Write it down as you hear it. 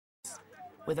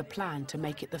with a plan to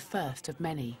make it the first of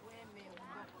many.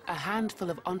 A handful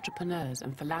of entrepreneurs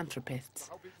and philanthropists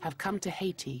have come to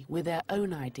Haiti with their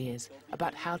own ideas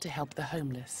about how to help the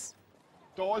homeless.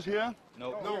 Doors here?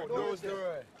 No, doors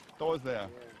there. Doors there.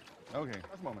 Okay,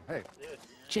 just a moment. Hey.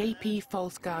 JP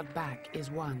Falsgaard-Back is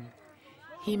one.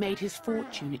 He made his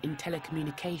fortune in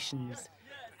telecommunications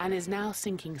and is now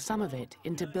sinking some of it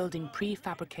into building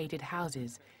prefabricated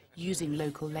houses using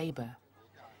local labor.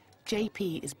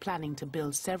 JP is planning to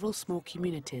build several small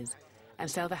communities and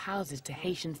sell the houses to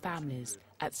Haitian families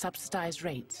at subsidized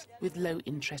rates with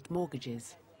low-interest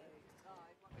mortgages.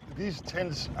 These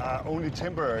tents are only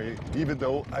temporary, even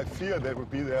though I fear they will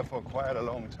be there for quite a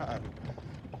long time.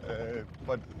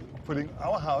 But putting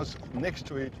our house next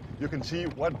to it, you can see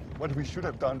what we should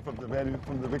have done from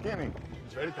the beginning.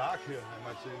 It's very dark here, I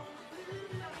must say.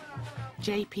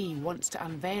 JP wants to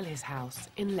unveil his house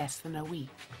in less than a week.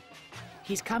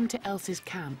 He's come to Elsie's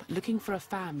camp looking for a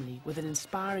family with an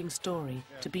inspiring story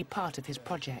to be part of his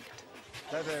project.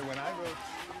 That when I wrote,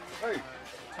 hey,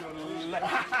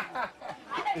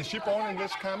 is she born in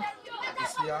this camp?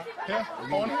 Here? Here?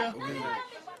 Born here?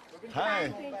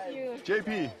 Hi,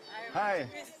 JP. Hi,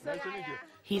 nice to meet you.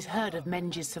 He's heard of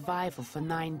Menji's survival for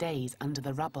 9 days under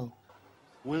the rubble.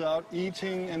 Without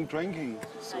eating and drinking.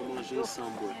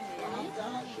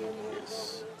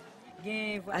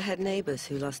 I had neighbors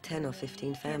who lost 10 or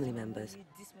 15 family members.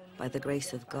 By the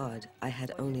grace of God, I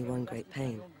had only one great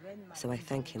pain, so I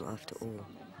thank him after all.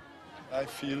 I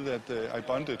feel that I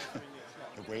bonded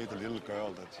away the little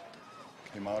girl that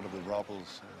came out of the rubble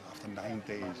after 9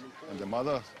 days. And the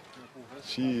mother,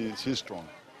 she's strong.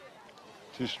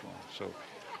 She's strong. So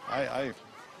I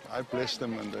bless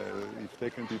them, and if they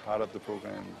can be part of the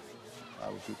program, I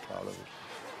would be proud of it.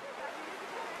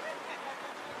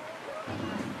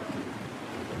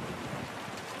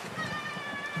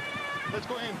 Let's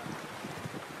go in.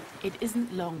 It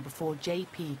isn't long before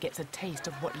JP gets a taste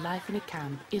of what life in a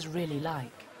camp is really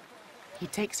like. He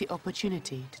takes the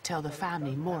opportunity to tell the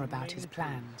family more about his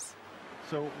plans.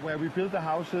 So where we build the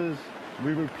houses,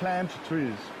 we will plant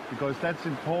trees, because that's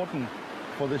important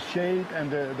for the shade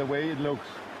and the way it looks.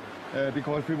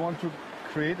 Because we want to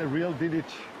create a real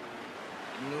village.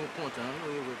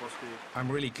 I'm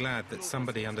really glad that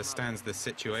somebody understands the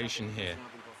situation here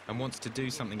and wants to do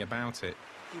something about it.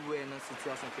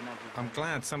 I'm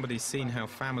glad somebody's seen how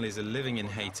families are living in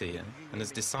Haiti and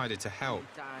has decided to help.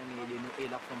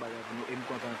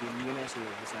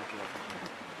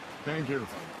 Thank you.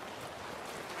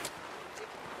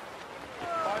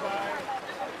 Bye-bye.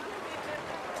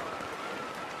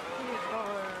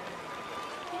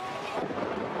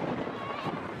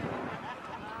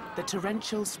 The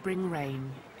torrential spring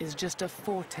rain is just a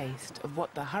foretaste of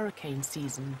what the hurricane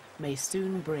season may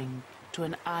soon bring to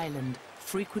an island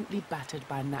frequently battered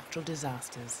by natural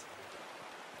disasters.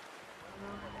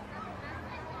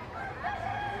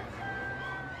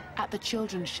 At the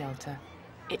children's shelter,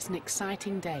 it's an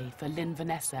exciting day for Lynn,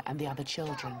 Vanessa and the other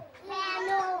children.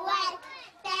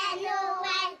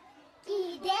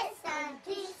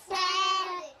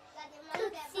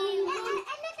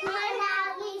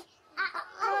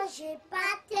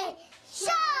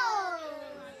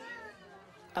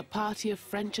 A party of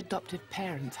French adoptive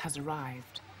parents has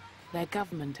arrived. Their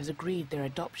government has agreed their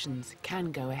adoptions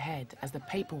can go ahead as the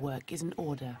paperwork is in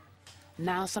order.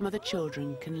 Now some of the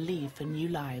children can leave for new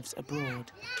lives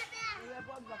abroad.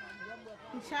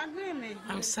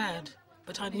 I'm sad,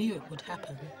 but I knew it would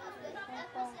happen.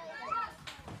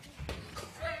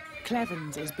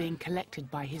 Clevens is being collected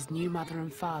by his new mother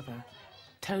and father,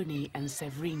 Tony and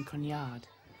Séverine Cognard.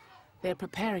 They're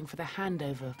preparing for the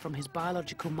handover from his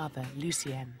biological mother,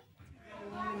 Lucienne.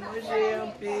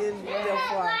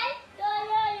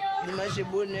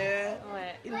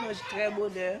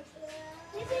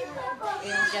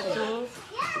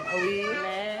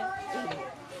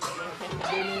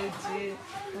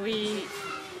 Oui.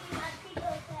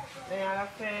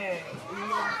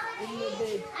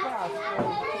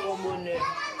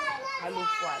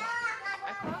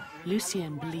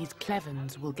 Lucienne believes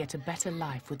Clevens will get a better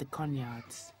life with the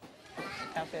Cognards.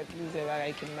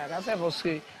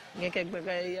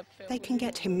 They can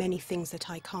get him many things that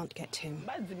I can't get him.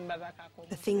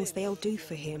 The things they'll do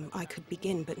for him, I could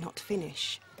begin but not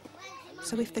finish.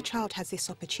 So if the child has this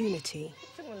opportunity,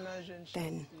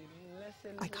 then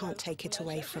I can't take it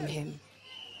away from him.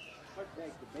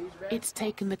 It's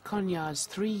taken the Cognards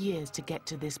 3 years to get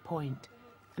to this point,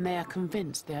 and they are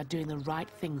convinced they are doing the right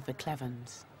thing for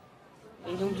Clevens.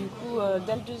 Et donc du coup,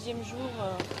 dès le deuxième jour,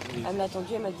 elle m'a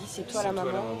attendu, elle m'a dit c'est toi la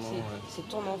maman, c'est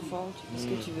ton enfant, tu fais ce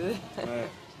que tu veux.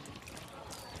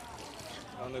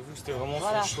 On a vu que c'était vraiment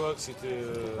son choix, que c'était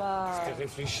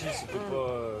réfléchi, c'était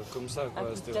pas comme ça,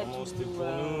 quoi. C'était vraiment pour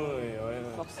nous et ouais.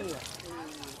 Forcé.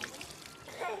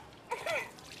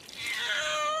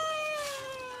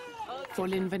 For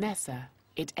Lynn Vanessa,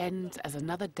 it ends as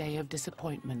another day of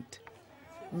disappointment.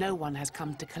 No one has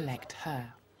come to collect her.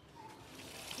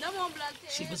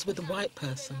 She was with a white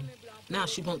person. Now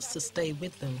she wants to stay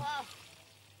with them.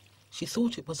 She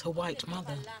thought it was her white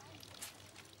mother.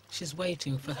 She's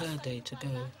waiting for her day to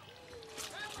go.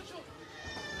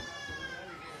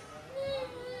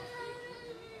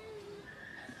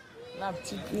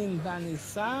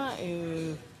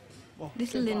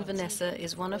 Little Lynn Vanessa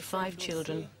is one of 5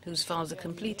 children whose father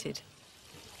completed.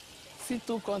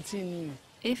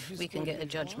 If we can get a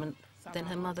judgment, then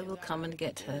her mother will come and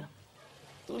get her.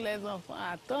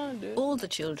 All the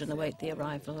children await the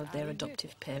arrival of their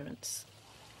adoptive parents.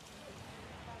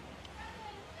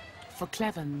 For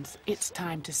Clevens, it's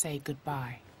time to say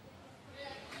goodbye.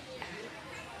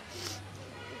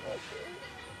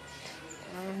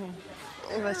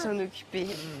 On va s'en occuper.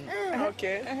 Ok.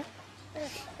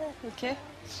 Ok.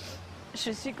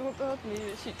 Je suis contente, mais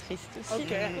je suis triste aussi.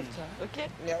 Ok. Ok.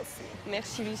 Merci.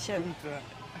 Merci, Luciane.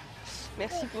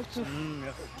 Merci pour tout.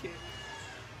 Merci.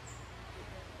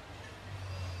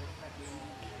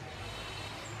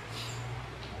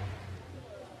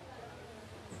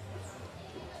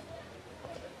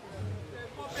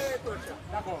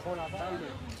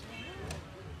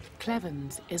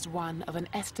 Clevens is one of an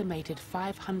estimated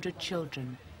 500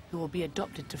 children who will be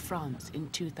adopted to France in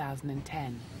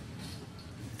 2010.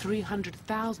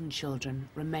 300,000 children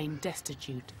remain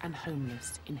destitute and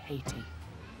homeless in Haiti.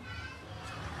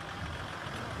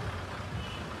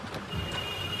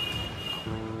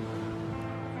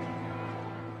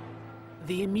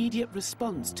 The immediate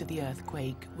response to the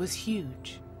earthquake was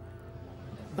huge.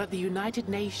 But the United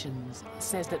Nations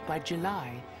says that by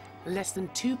July, less than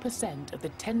 2% of the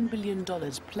 $10 billion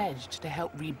pledged to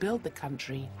help rebuild the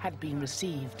country had been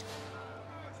received.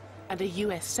 And a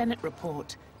US Senate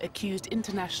report accused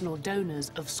international donors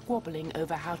of squabbling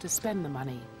over how to spend the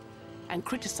money and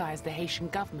criticized the Haitian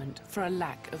government for a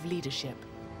lack of leadership.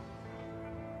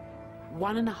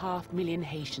 1.5 million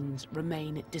Haitians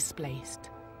remain displaced.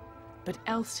 But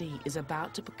Elsie is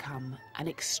about to become an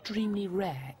extremely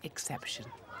rare exception.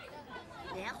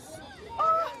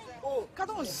 Oh, quand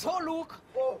on zo look.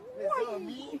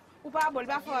 Oui. Ou pas bon, il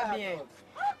va faire bien.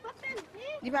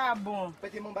 Il va bon.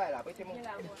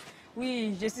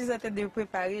 Oui, je suis en train de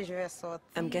préparer, je vais sortir.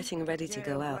 I'm getting ready to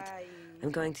go out.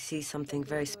 I'm going to see something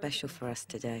very special for us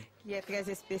today. Qui est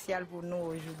très spécial pour nous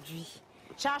aujourd'hui.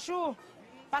 Chachou,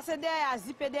 passez derrière,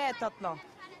 zippez derrière tante là.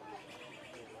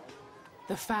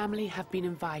 The family have been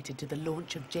invited to the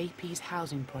launch of JP's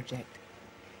housing project.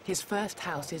 His first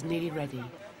house is nearly ready,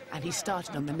 and he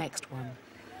started on the next one.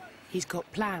 He's got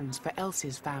plans for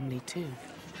Elsie's family too.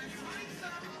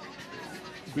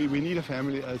 We need a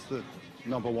family as the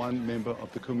 #1 member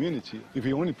of the community. If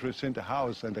we only present a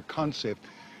house and the concept,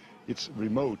 it's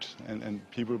remote, and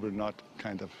people will not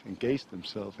kind of engage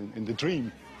themselves in the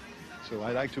dream. So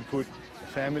I like to put a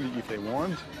family, if they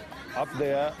want, up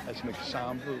there as an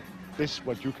example. This is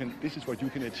what you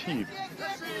can achieve.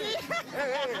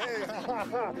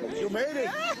 Hey. You made it.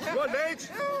 You're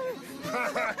late.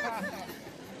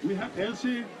 We have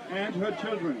Elsie and her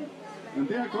children, and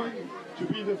they are going to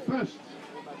be the first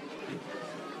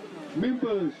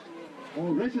members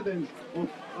or residents of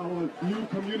our new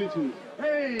community.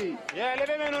 Hey! Yeah,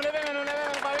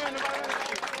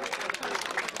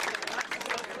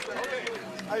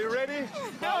 Are you ready?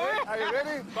 Are you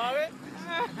ready?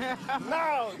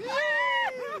 Now!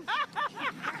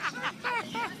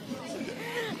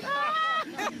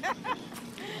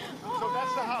 So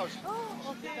that's the house.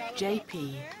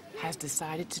 JP has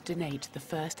decided to donate the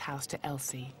first house to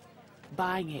Elsie.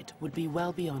 Buying it would be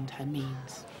well beyond her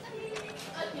means.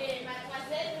 Okay,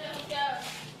 mademoiselle,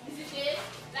 visitez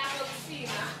la cuisine.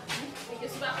 Et que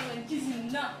ce soit comme une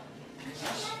cuisine, non.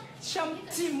 Chambre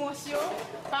petit monsieur,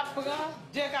 pas prend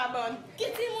deux cabanes. Qui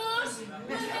t'immense?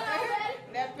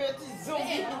 Les petits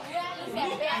zombies.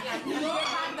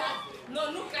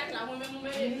 Non, nous claquons là, moi-même,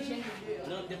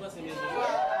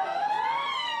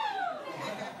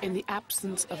 In the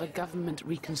absence of a government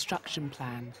reconstruction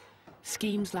plan,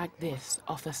 schemes like this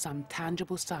offer some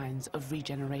tangible signs of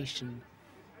regeneration,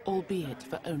 albeit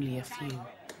for only a few.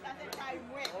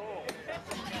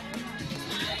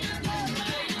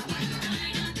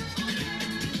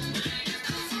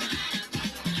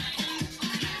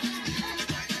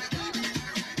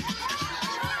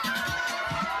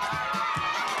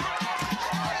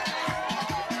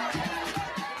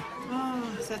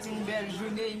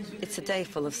 It's a day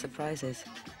full of surprises.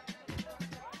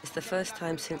 It's the first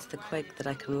time since the quake that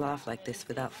I can laugh like this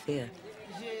without fear,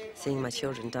 seeing my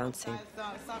children dancing.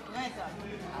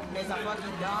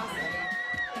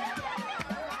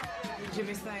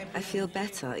 I feel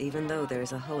better even though there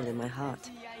is a hole in my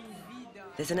heart.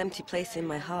 There's an empty place in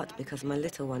my heart because my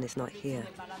little one is not here,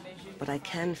 but I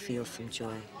can feel some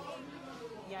joy.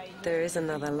 There is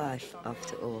another life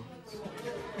after all.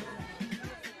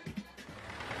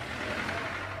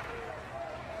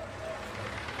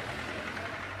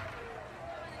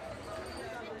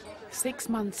 Six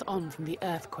months on from the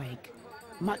earthquake,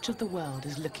 much of the world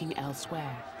is looking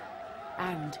elsewhere.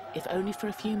 And, if only for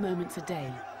a few moments a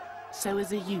day, so is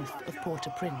the youth of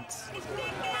Port-au-Prince.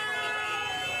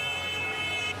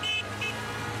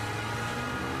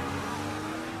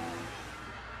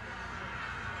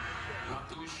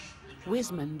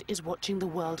 Wismond is watching the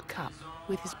World Cup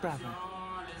with his brother.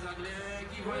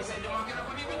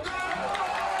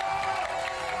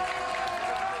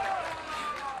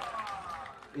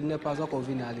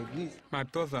 My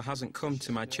brother hasn't come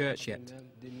to my church yet,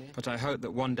 but I hope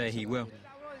that one day he will.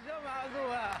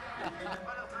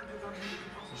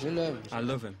 I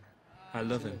love him,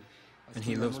 and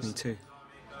he loves me too.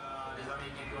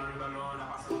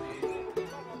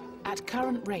 At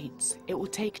current rates, it will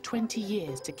take 20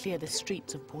 years to clear the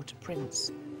streets of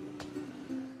Port-au-Prince.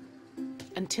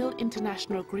 Until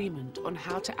international agreement on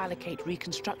how to allocate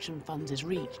reconstruction funds is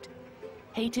reached,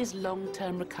 Haiti's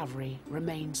long-term recovery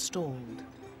remains stalled.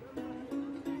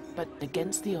 But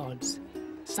against the odds,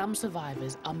 some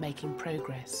survivors are making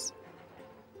progress.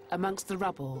 Amongst the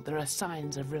rubble, there are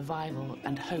signs of revival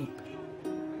and hope.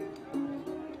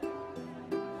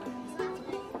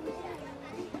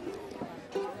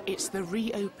 It's the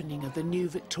reopening of the new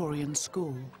Victorian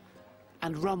school,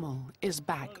 and Rommel is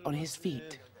back on his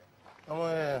feet.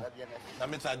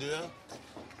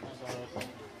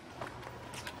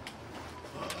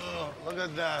 Oh, look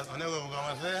at that. On est où vous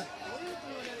commencez?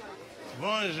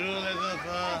 Bonjour les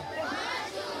enfants.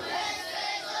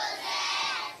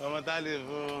 Comment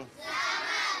allez-vous?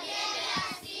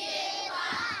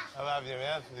 Ça va bien,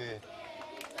 merci.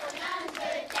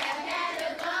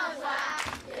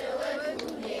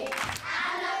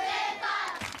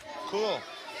 Cool.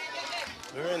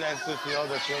 Very nice to see all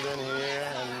the children here,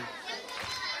 and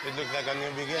it looks like a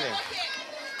new beginning.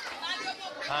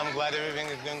 I'm glad everything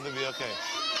is going to be okay.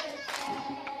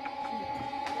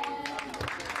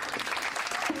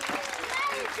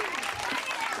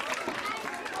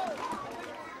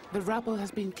 The rubble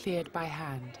has been cleared by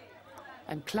hand,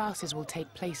 and classes will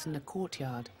take place in the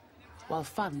courtyard, while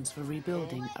funds for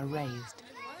rebuilding are raised.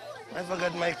 I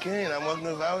forgot my cane. I'm walking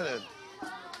without it.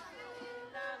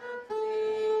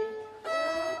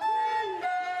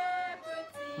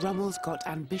 Rommel's got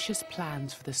ambitious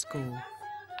plans for the school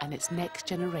and its next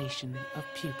generation of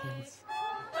pupils.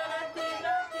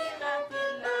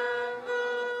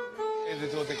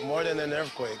 It will take more than an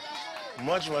earthquake,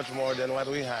 much more than what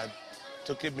we had,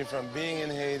 to keep me from being in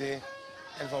Haiti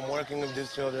and from working with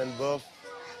these children, both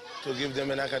to give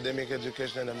them an academic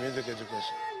education and a music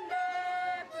education.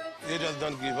 You just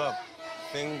don't give up.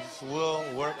 Things will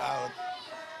work out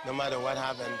no matter what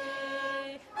happens.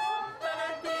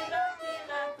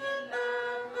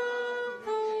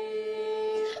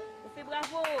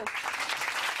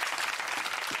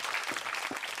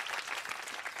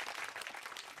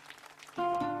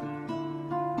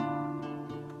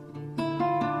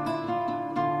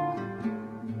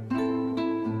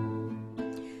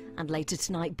 And later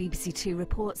tonight, BBC Two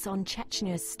reports on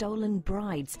Chechnya's stolen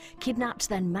brides, kidnapped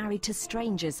then married to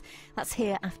strangers. That's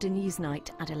here after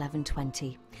Newsnight at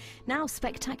 11:20. Now,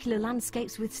 spectacular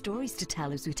landscapes with stories to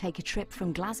tell as we take a trip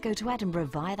from Glasgow to Edinburgh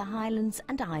via the Highlands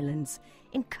and Islands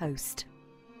in Coast.